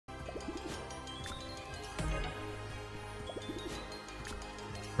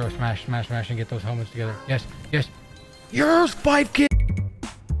Bro, smash, smash, smash, and get those helmets together. Yes, yes. Yes, 5K.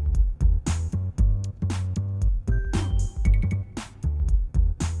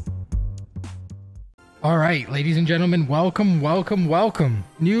 All right, ladies and gentlemen, welcome, welcome, welcome.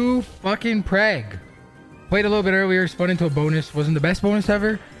 New fucking preg. Played a little bit earlier, spun into a bonus. Wasn't the best bonus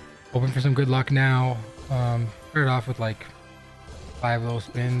ever. Hoping for some good luck now. Started off with like 5 little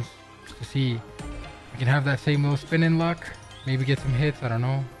spins just to see if we can have that same little spin in luck. Maybe get some hits, I don't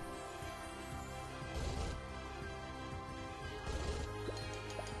know.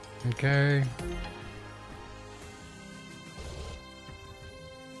 Okay.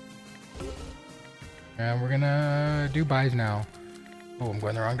 And we're gonna do buys now. Oh, I'm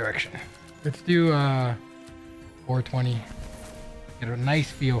going the wrong direction. Let's do 420. Get a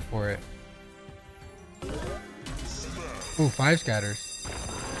nice feel for it. Ooh, 5 scatters.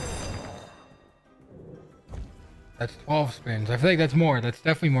 That's 12 spins. I feel like that's more. That's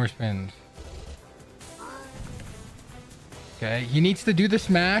definitely more spins. Okay, he needs to do the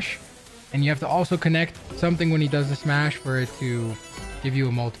smash, and you have to also connect something when he does the smash for it to give you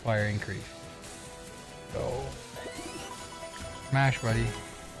a multiplier increase. So, smash, buddy.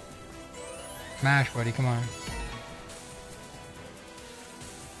 Smash, buddy, come on.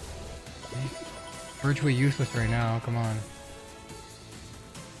 He's virtually useless right now, come on.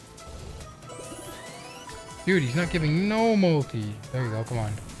 Dude, he's not giving no multi. There you go, come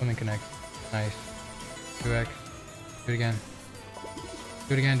on. Something connect. Nice. 2x. Do it again.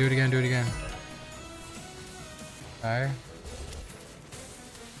 Do it again, do it again, do it again. Alright.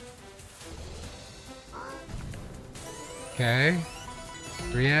 Okay.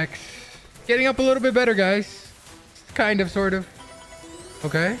 3x. Getting up a little bit better, guys. Kind of, sort of.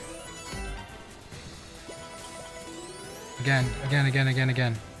 Okay. Again, again, again, again,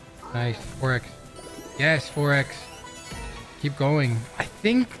 again. Nice. 4x. Yes, 4x. Keep going. I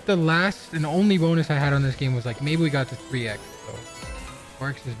think the last and only bonus I had on this game was like maybe we got to 3x. So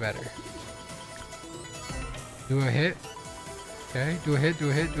 4x is better. Do a hit. Okay. Do a hit, do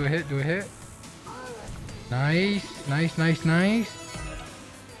a hit, do a hit, do a hit. Nice. Nice, nice, nice.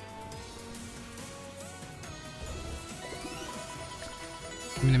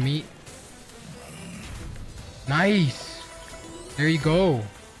 Give me the meat. Nice. There you go.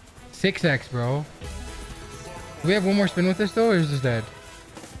 6x, bro. Do we have one more spin with this, though, or is this dead?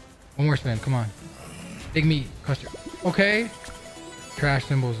 One more spin. Come on. Big meat. Custard. Okay. Trash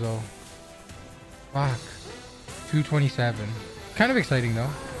symbols, though. Fuck. 227. Kind of exciting, though.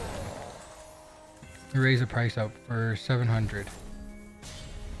 Raise the price up for 700.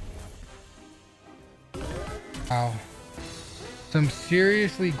 Wow. Some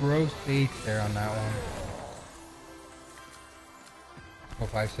seriously gross baits there on that one. Oh,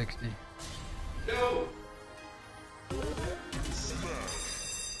 560. No.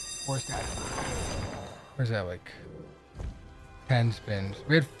 4 scatters. Where's that, like 10 spins?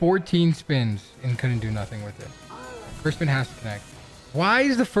 We had 14 spins and couldn't do nothing with it. First spin has to connect. Why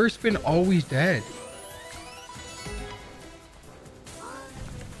is the first spin always dead?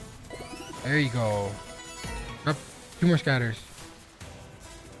 There you go. Drop 2 more scatters.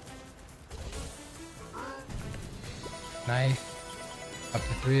 Nice. Up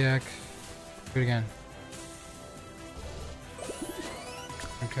to 3x. Do it again.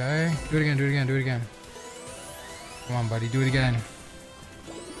 Okay. Do it again, do it again, do it again. Come on, buddy. Do it again.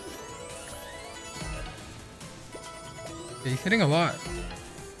 Okay, he's hitting a lot.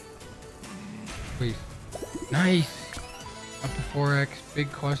 Please. Nice. Up to 4x.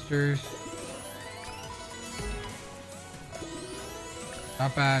 Big clusters.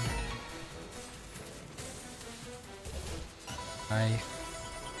 Not bad. Nice.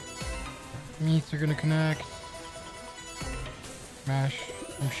 Meats are gonna connect. Smash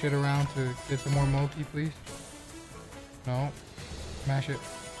some shit around to get some more multi, please. No. Smash it.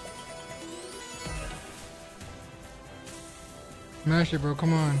 Smash it, bro.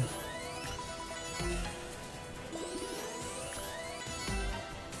 Come on.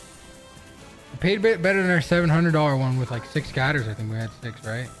 We paid a bit better than our $700 one with like 6 scatters. I think we had 6,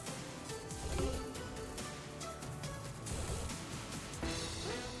 right?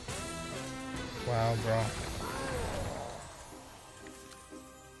 Wow, bro.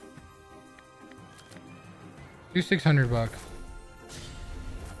 Do 600 bucks.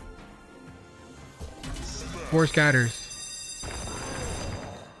 4 scatters.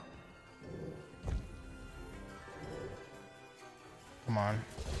 Come on.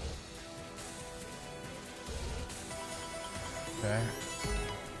 Okay.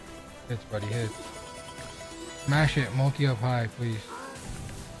 Hits, buddy, hits. Smash it. Multi up high, please.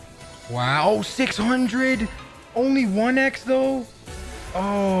 Wow, 600? Only 1x though?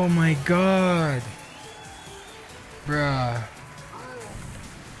 Oh my god. Bruh.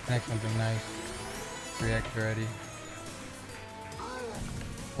 Next something nice. 3x already.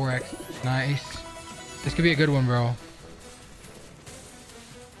 4x. Nice. This could be a good one, bro.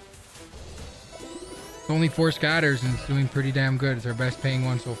 It's only 4 scatters and it's doing pretty damn good. It's our best paying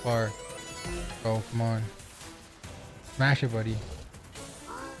one so far. Oh, come on. Smash it, buddy.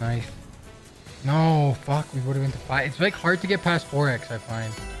 Nice. No, fuck. We would have been to 5. It's like hard to get past 4x, I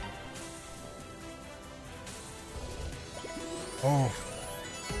find. Oh.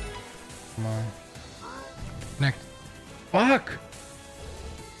 Come on. Connect. Fuck!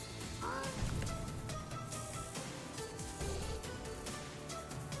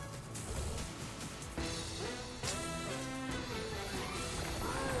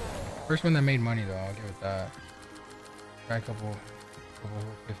 First one that made money though, I'll give it that. Try a couple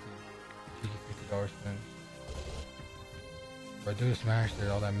 50, cheeky $50 spins. If I do a smash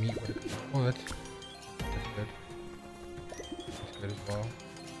there, all that meat would have... Oh, that's good. That's good as well.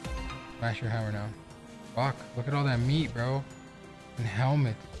 Smash your hammer now. Fuck, look at all that meat, bro. And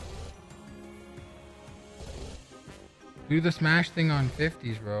helmet. Do the smash thing on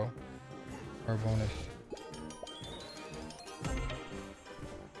 50s, bro. Or bonus.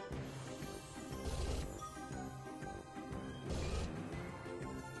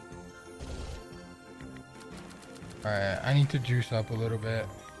 Alright, I need to juice up a little bit.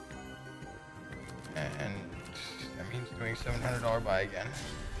 And that means doing $700 buy again.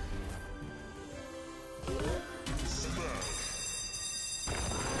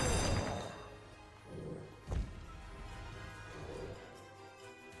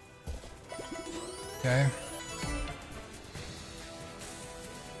 Okay.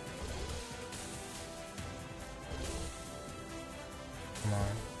 Come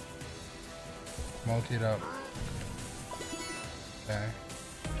on. Multi it up. Okay.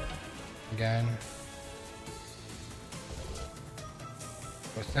 Again.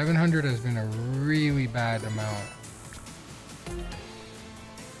 So 700 has been a really bad amount.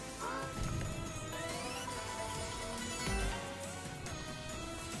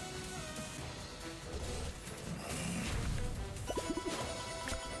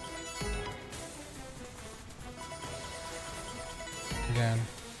 Again.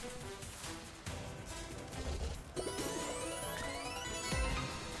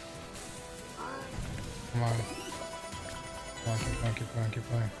 Come on. Come on, keep going, keep going, keep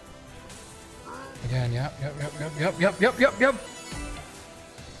going. Again, yep.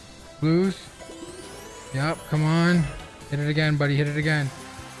 Blues. Yep, come on. Hit it again, buddy, hit it again.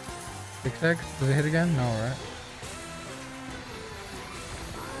 6x? Does it hit again? No, right?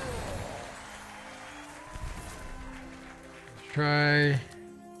 Let's try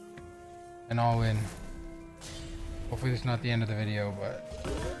an all-in. Hopefully this is not the end of the video, but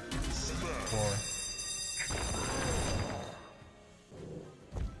 4.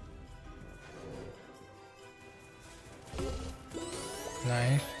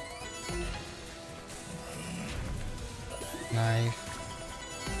 Nice. Nice.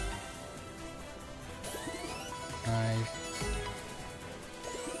 Nice.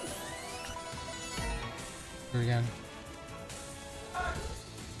 Do it again.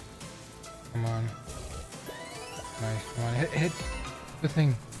 Come on. Nice. Come on. Hit the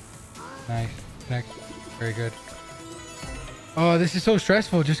thing. Nice. Next. Very good. Oh, this is so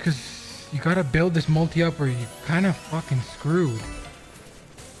stressful just because you gotta build this multi up or you kind of fucking screwed.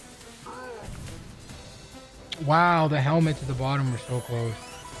 Wow, the helmet to the bottom were so close.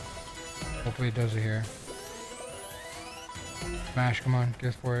 Hopefully it does it here. Smash, come on, get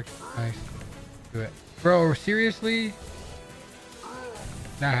us 4x. Nice. Do it. Bro, seriously?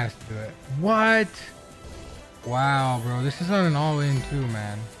 That has to do it. What? Wow, bro. This is on an all-in too,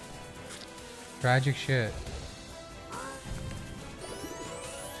 man. Tragic shit.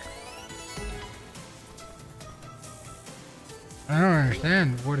 I don't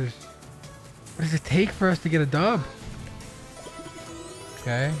understand. What does it take for us to get a dub?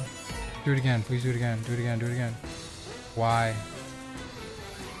 Okay. Do it again. Please do it again. Do it again. Do it again. Why?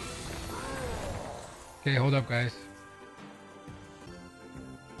 Okay, hold up, guys.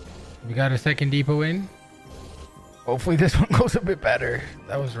 We got a second depot in. Hopefully this one goes a bit better.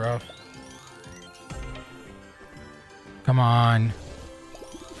 That was rough. Come on.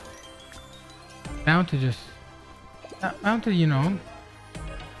 Down to just... Down to, you know...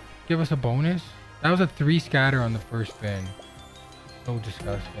 Give us a bonus. That was a 3 scatter on the first spin. So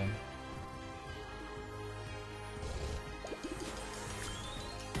disgusting.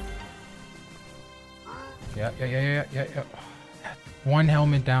 Yeah. One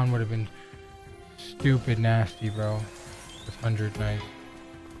helmet down would have been stupid nasty, bro. It's 100, nice.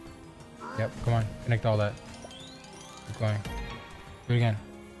 Yep, come on. Connect all that. Keep going. Do it again.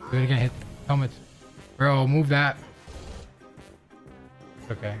 Do it again. Hit helmets. Bro, move that.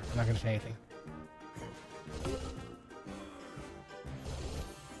 Okay, I'm not gonna say anything.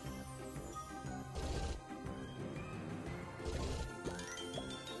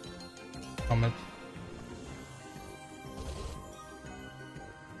 Helmets.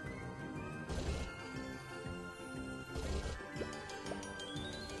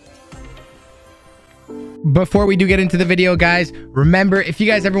 Before we do get into the video, guys, remember, if you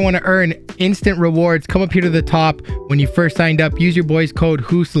guys ever want to earn instant rewards, come up here to the top. When you first signed up, use your boys code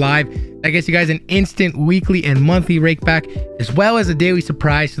HOOSLIVE. That gets you guys an instant weekly and monthly rake back, as well as a daily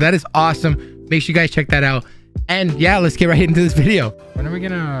surprise. So that is awesome. Make sure you guys check that out. And yeah, let's get right into this video. When are we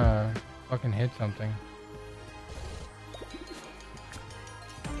gonna fucking hit something?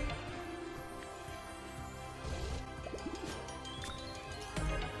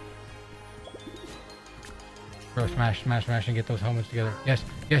 Bro, smash, smash, smash, and get those helmets together. Yes,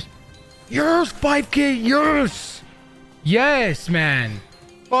 yes. Yes, 5K, yes! Yes, man.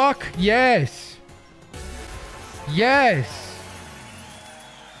 Fuck, yes. Yes.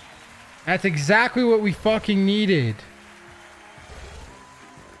 That's exactly what we fucking needed.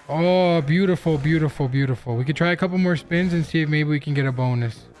 Oh, beautiful, beautiful, beautiful. We could try a couple more spins and see if maybe we can get a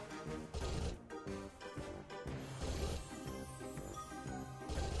bonus.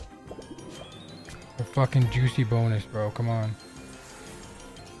 A fucking juicy bonus, bro. Come on.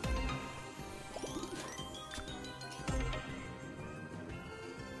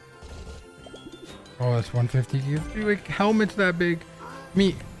 Oh, that's 150. You have 3 like helmets that big.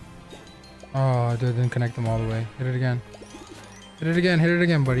 Me. Oh, I didn't connect them all the way. Hit it again. Hit it again. Hit it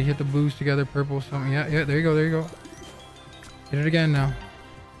again, buddy. Hit the blues together. Purple, something. Yeah, yeah. There you go. There you go. Hit it again now.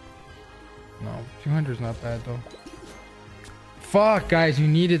 No, 200 is not bad though. Fuck, guys, you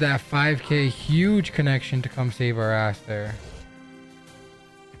needed that 5K huge connection to come save our ass there.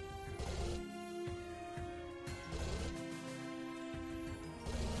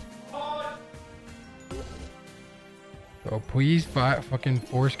 So please, fucking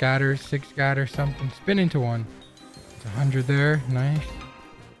 4 scatters, 6 scatters, something. Spin into one. It's 100 there. Nice.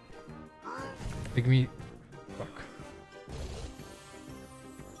 Big meat. Fuck.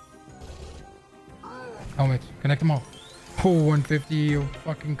 Helmets. Connect them all. Oh, 150. Oh,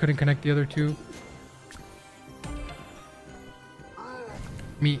 fucking couldn't connect the other 2.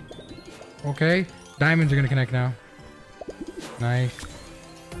 Meat. Okay. Diamonds are gonna connect now. Nice.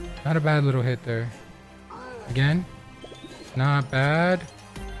 Not a bad little hit there. Again. Not bad.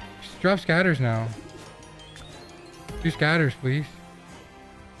 Just drop scatters now. 2 scatters, please.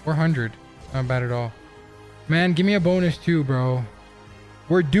 400. Not bad at all. Man, give me a bonus too, bro.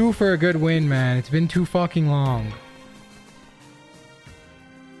 We're due for a good win, man. It's been too fucking long.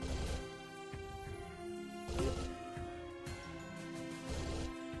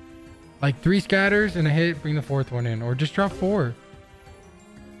 Like 3 scatters and a hit, bring the 4th one in. Or just drop 4.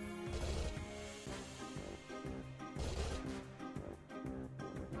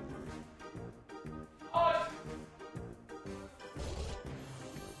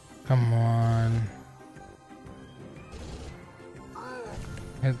 Come on.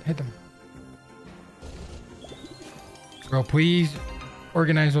 Hit them. Bro, please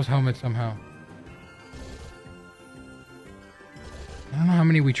organize those helmets somehow. I don't know how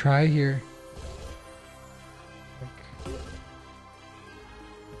many we try here.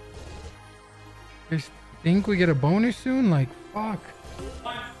 I just think we get a bonus soon? Like, fuck.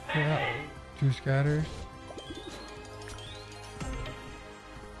 Yeah. 2 scatters.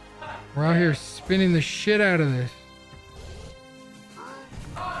 We're out here spinning the shit out of this.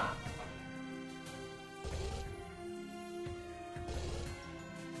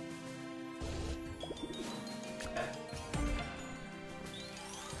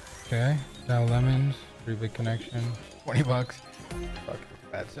 Okay, now lemons, 3 big connection, 20 bucks. Fuck,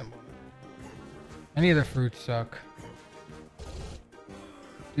 bad symbol. Any of the fruits suck.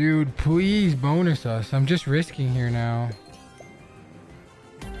 Dude, please bonus us. I'm just risking here now.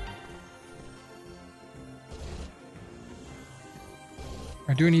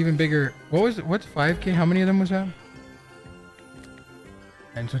 I do an even bigger. What's 5K? How many of them was that?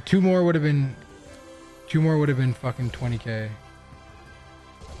 And so 2 more would have been fucking 20K.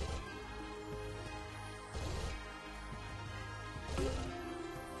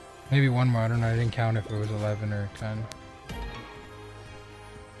 Maybe 1 more. I don't know. I didn't count if it was 11 or 10.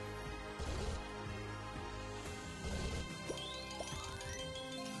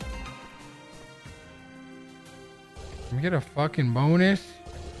 Can we get a fucking bonus?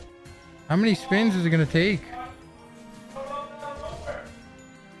 How many spins is it gonna take?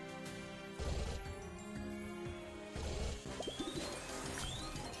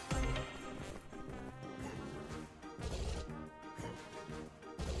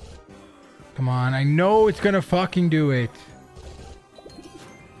 Come on. I know it's gonna fucking do it.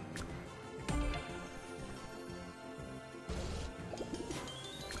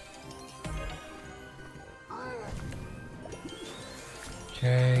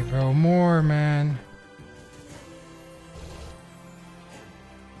 Okay, bro. More, man.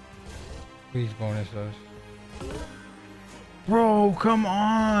 Please bonus us. Bro, come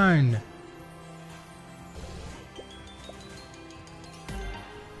on.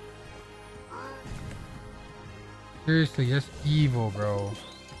 Seriously, just evil, bro.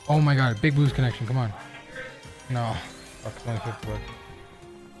 Oh my god, big boost connection. Come on. No. Fuck, it's only 50 bucks.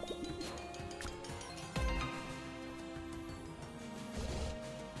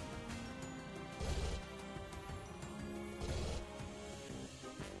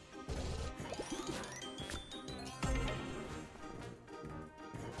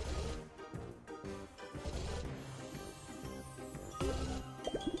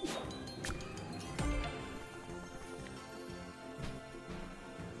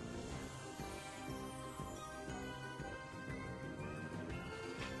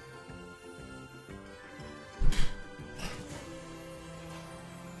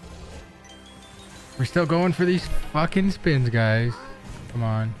 We're still going for these fucking spins, guys. Come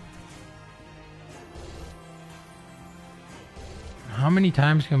on. How many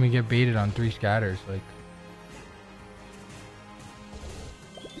times can we get baited on 3 scatters? Like,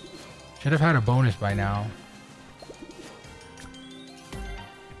 should have had a bonus by now.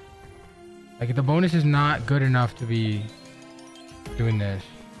 Like, the bonus is not good enough to be doing this.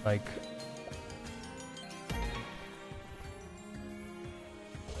 Like,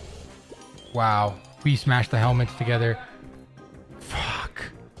 wow. We smashed the helmets together. Fuck.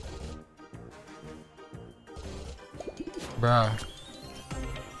 Bruh.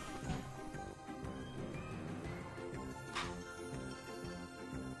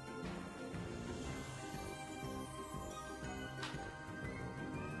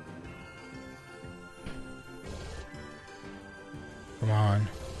 Come on.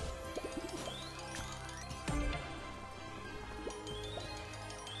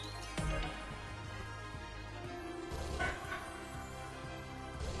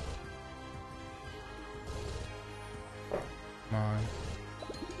 Come on.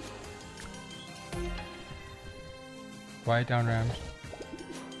 Quiet down, Rams.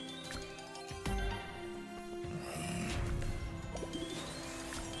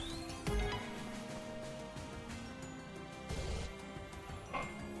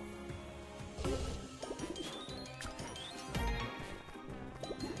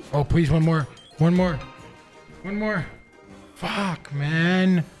 Oh, please, one more. One more. One more. Fuck,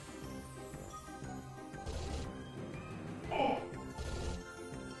 man.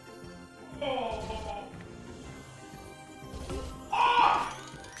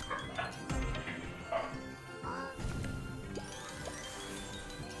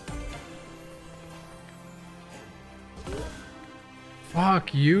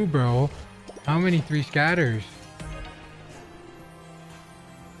 Fuck you, bro. How many 3 scatters?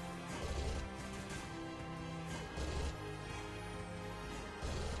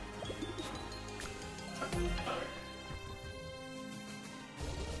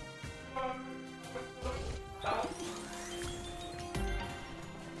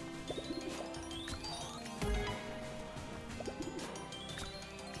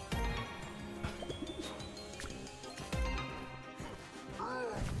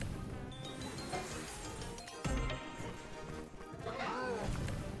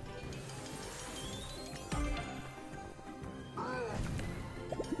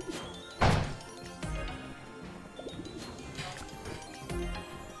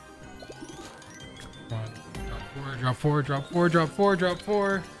 Drop 4, drop 4, drop 4, drop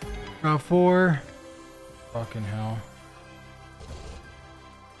 4, drop 4. Fucking hell.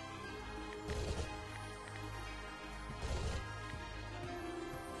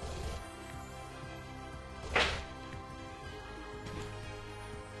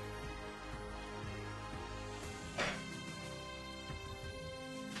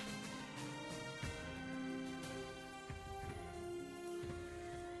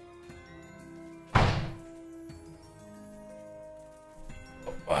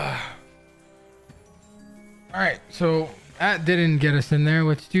 Alright, so that didn't get us in there.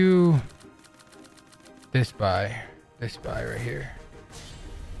 Let's do this buy. This buy right here.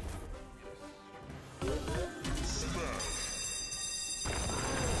 Let's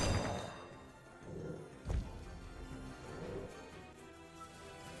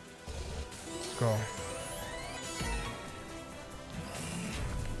go.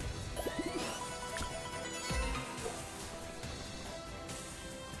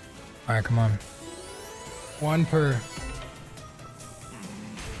 Alright, come on. One per.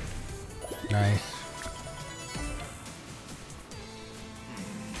 Nice.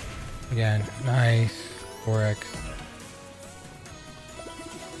 Again, nice. 4x.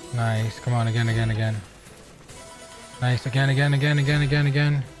 Nice. Come on, again. Nice,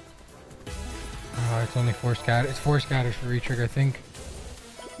 again. Oh, it's only 4 scatter. It's 4 scatters for retrigger, I think.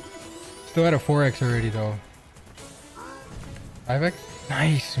 Still at a 4x already, though. 5x?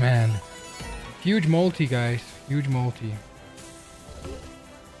 Nice, man. Huge multi, guys. Huge multi.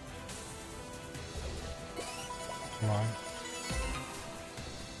 Come on.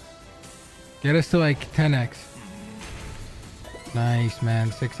 Get us to like 10x. Nice, man.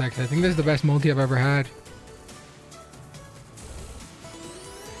 6x. I think this is the best multi I've ever had.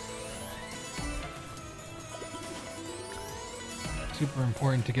 Super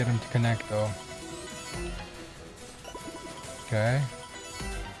important to get him to connect, though. Okay.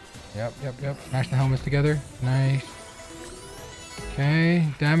 Yep. Smash the helmets together. Nice. Okay.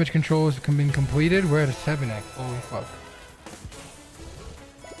 Damage control has been completed. We're at a 7x. Holy fuck.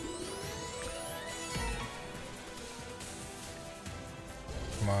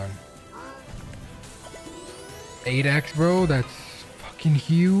 Come on. 8x, bro. That's fucking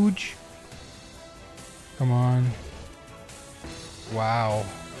huge. Come on. Wow.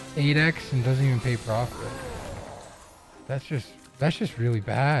 8x and doesn't even pay profit. That's just really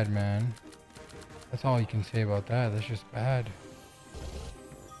bad, man. That's all you can say about that. That's just bad.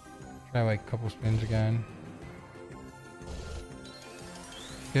 Try like a couple spins again.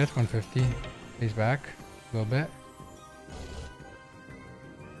 Okay, that's 150. Pays back a little bit.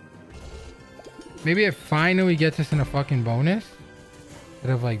 Maybe it finally gets us in a fucking bonus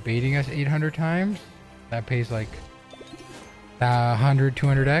instead of like baiting us 800 times. That pays like 100,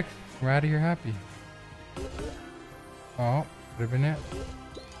 200x. We're out of here happy. Oh, could have been it.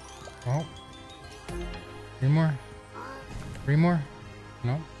 Oh. 3 more. 3 more.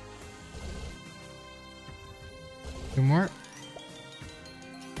 No. 2 more.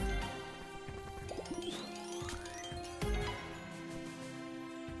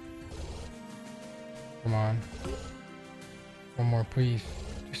 Come on. 1 more, please.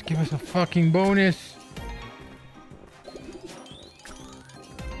 Just give us a fucking bonus.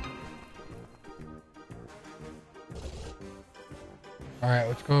 Alright,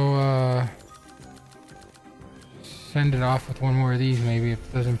 let's go send it off with 1 more of these maybe. If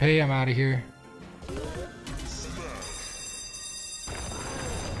it doesn't pay, I'm out of here.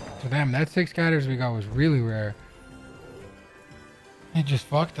 So damn, that 6 scatters we got was really rare. It just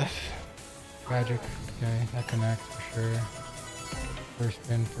fucked us. Tragic. Okay, that connects for sure. First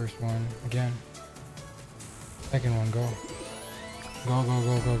spin, first one. Again. Second one, go.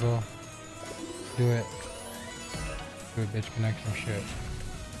 Go. Do it. Do it, bitch. Connect some shit.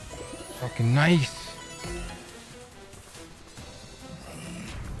 Fucking nice.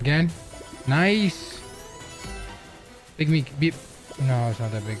 Again. Nice. Big me. Beep. No, it's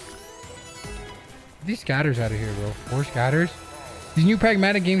not that big. Get these scatters out of here, bro. 4 scatters. These new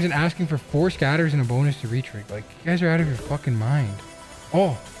pragmatic games and asking for 4 scatters and a bonus to retrig. Like, you guys are out of your fucking mind.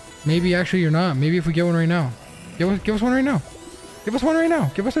 Oh, maybe actually you're not. Maybe if we get one right now. Give us one right now. Give us one right now.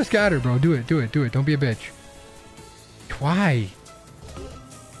 Give us a scatter, bro. Do it. Don't be a bitch. Why?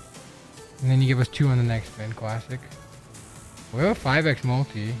 And then you give us 2 on the next spin. Classic. We have a 5x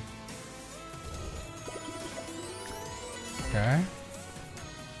multi. Okay.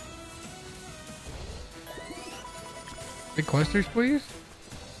 Big clusters, please.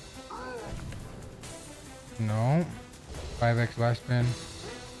 No. 5x last spin.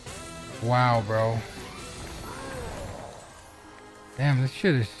 Wow, bro. Damn, this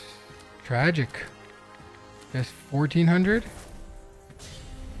shit is tragic. Guess 1400.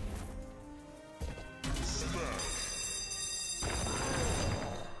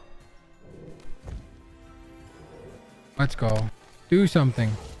 Let's go. Do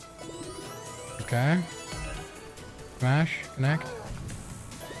something. Okay. Smash. Connect.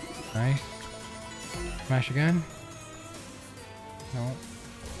 Nice. Smash again. No.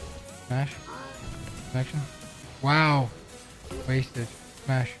 Smash. Connection. Wow. Wasted.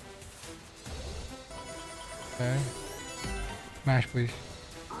 Smash. Okay. Smash, please.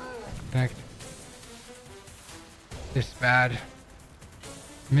 Connect. This is bad.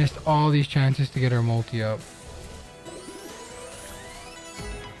 Missed all these chances to get our multi up.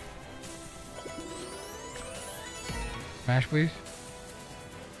 Smash, please.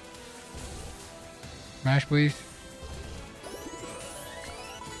 Smash, please.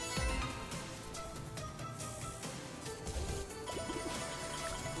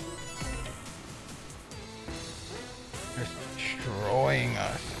 Just destroying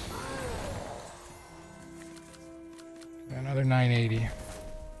us. Another 980.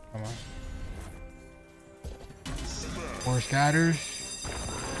 Come on. 4 scatters.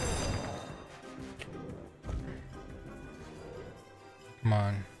 Come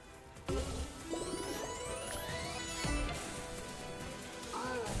on.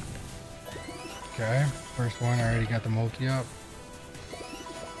 Okay, first one, I already got the multi up.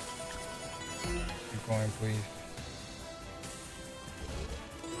 Keep going, please.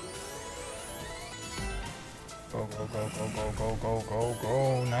 Go, go, go, go, go, go, go, go,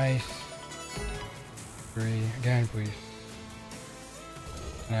 go. Nice. 3, again, please.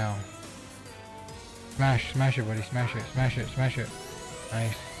 Now. Smash, smash it, buddy. Smash it, smash it, smash it.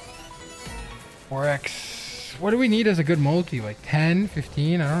 Nice. 4x. What do we need as a good multi? Like 10,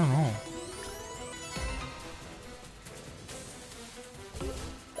 15? I don't know.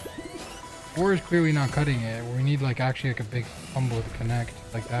 Four is clearly not cutting it. We need like actually like a big fumble to connect.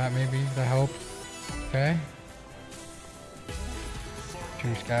 Like that maybe. That helps. Okay.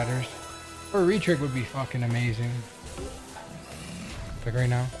 2 scatters. Or a retrig would be fucking amazing. Like right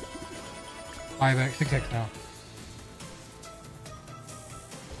now. 5x, 6x now.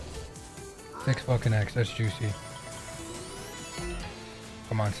 6 fucking X, that's juicy.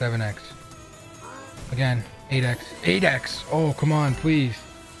 Come on, 7x. Again, 8x. 8x! Oh, come on, please.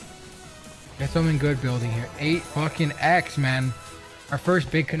 Get something good building here. 8 fucking X, man. Our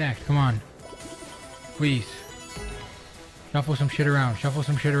first big connect, come on. Please. Shuffle some shit around. Shuffle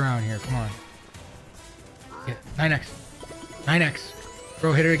some shit around here, come on. Yeah, 9x. 9x.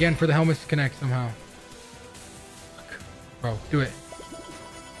 Bro, hit it again for the helmets to connect somehow. Bro, do it.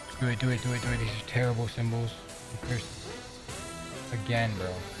 Do it, do it, do it, do it. These are terrible symbols. Again, bro.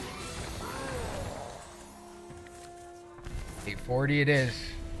 840 it is.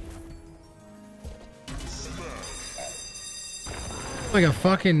 Like a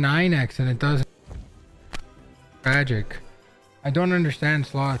fucking 9x and it doesn't. Tragic. I don't understand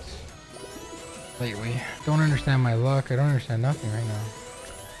slots lately. Don't understand my luck. I don't understand nothing right now.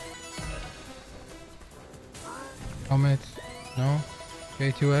 Helmets. No.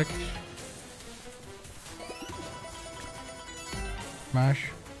 Okay, 2x. Smash.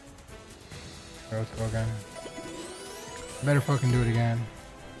 Okay, let's go again. Better fucking do it again.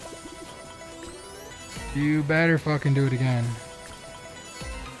 You better fucking do it again.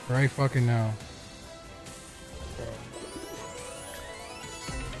 Right fucking now.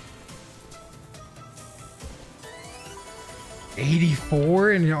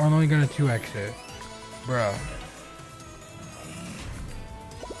 84 and you're only gonna 2x it. Bro.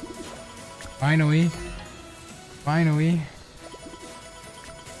 Finally. Finally.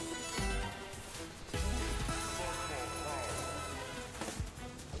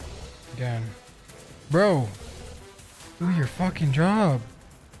 Again. Bro. Do your fucking job.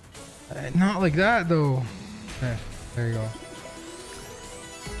 Not like that though. Yes, there you go.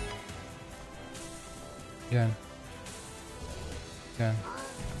 Again. Again.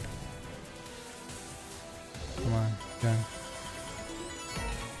 Come on, again.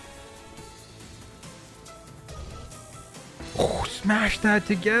 Oh, smash that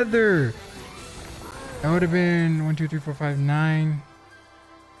together. That would have been 1, 2, 3, 4, 5, 9.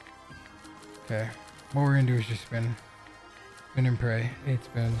 Okay. What we're gonna do is just spin. Spin and pray. 8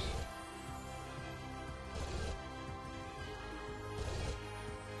 spins.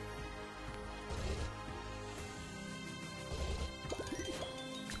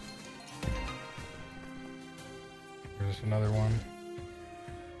 There's another one.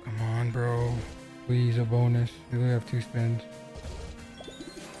 Come on, bro. Please, a bonus. We only have 2 spins.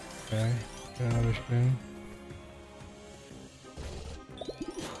 Okay. Get another spin.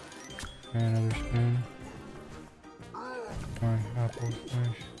 And another spin. Come on, apples,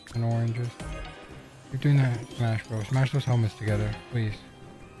 smash. And oranges. Keep doing that. Smash, bro. Smash those helmets together, please.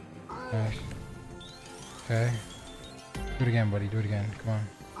 Nice. Okay. Do it again, buddy. Do it again. Come on.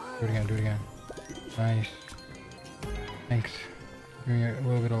 Do it again. Do it again. Nice. Thanks. Give me a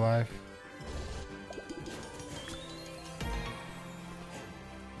little bit of life.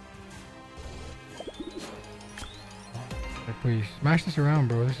 Okay, please. Smash this around,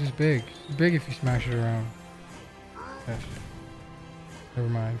 bro. This is big. It's big if you smash it around. Yes. Never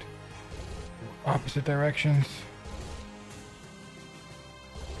mind. Opposite directions.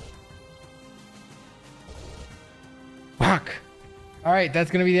 Fuck! Alright,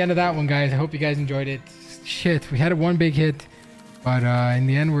 that's gonna be the end of that one, guys. I hope you guys enjoyed it. Shit, we had one big hit, but in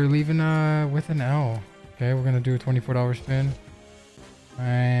the end we're leaving with an L. Okay, we're gonna do a $24 spin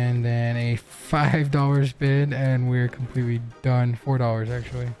and then a $5 spin and we're completely done. $4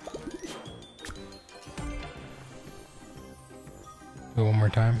 actually. Do it one more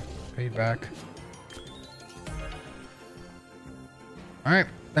time. Paid back. All right,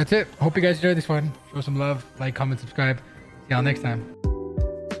 that's it. Hope you guys enjoyed this one. Show some love, like, comment, subscribe. See y'all next time.